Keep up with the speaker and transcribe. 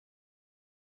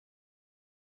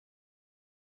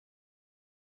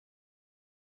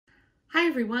Hi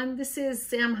everyone, this is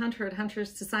Sam Hunter at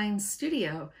Hunter's Design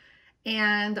Studio,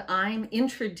 and I'm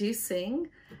introducing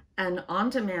an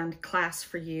on-demand class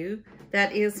for you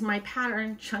that is my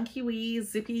pattern Chunky Wee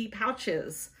Zippy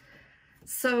Pouches.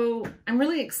 So I'm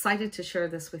really excited to share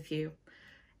this with you.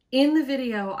 In the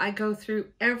video, I go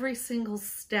through every single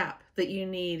step that you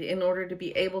need in order to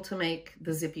be able to make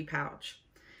the zippy pouch.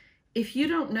 If you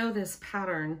don't know this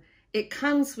pattern, it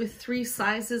comes with 3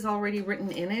 sizes already written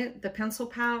in it: the pencil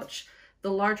pouch, the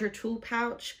larger tool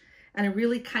pouch, and a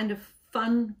really kind of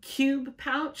fun cube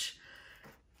pouch.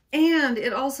 And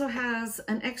it also has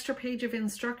an extra page of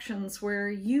instructions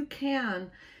where you can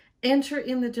enter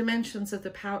in the dimensions of the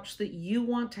pouch that you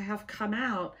want to have come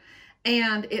out,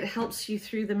 and it helps you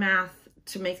through the math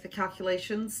to make the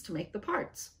calculations to make the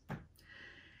parts.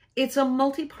 It's a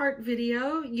multi-part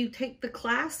video. You take the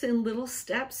class in little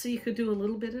steps so you could do a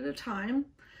little bit at a time,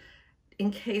 in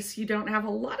case you don't have a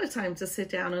lot of time to sit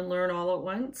down and learn all at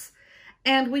once.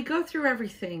 And we go through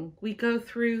everything. We go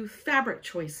through fabric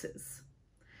choices.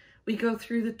 We go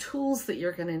through the tools that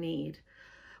you're going to need.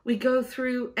 We go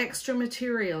through extra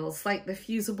materials like the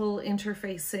fusible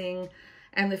interfacing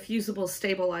and the fusible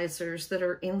stabilizers that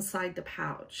are inside the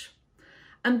pouch.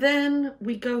 And then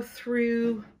we go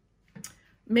through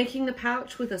making the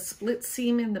pouch with a split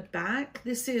seam in the back.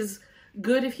 This is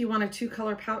good if you want a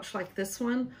 2-color pouch like this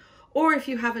one, or if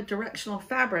you have a directional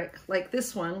fabric like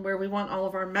this one, where we want all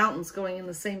of our mountains going in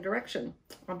the same direction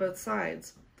on both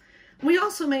sides. We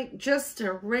also make just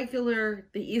a regular,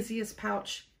 the easiest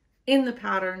pouch in the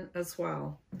pattern as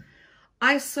well.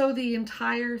 I sew the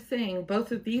entire thing, both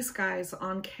of these guys,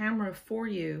 on camera for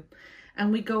you,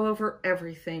 and we go over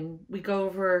everything. We go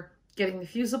over getting the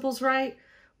fusibles right.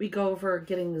 We go over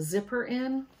getting the zipper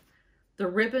in, the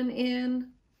ribbon in,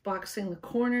 boxing the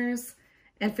corners,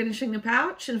 and finishing the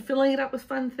pouch and filling it up with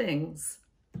fun things.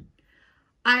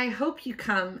 I hope you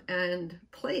come and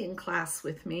play in class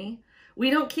with me.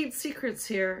 We don't keep secrets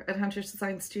here at Hunter's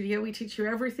Design Studio. We teach you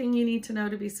everything you need to know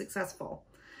to be successful.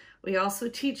 We also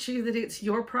teach you that it's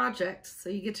your project,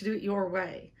 so you get to do it your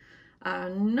way.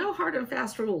 No hard and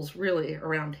fast rules really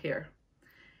around here.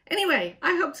 Anyway,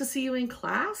 I hope to see you in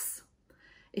class.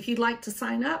 If you'd like to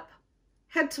sign up,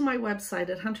 head to my website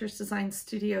at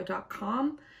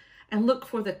huntersdesignstudio.com and look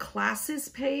for the classes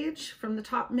page from the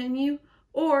top menu,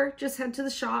 or just head to the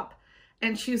shop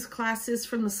and choose classes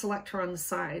from the selector on the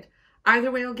side.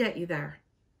 Either way will get you there.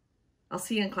 I'll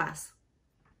see you in class.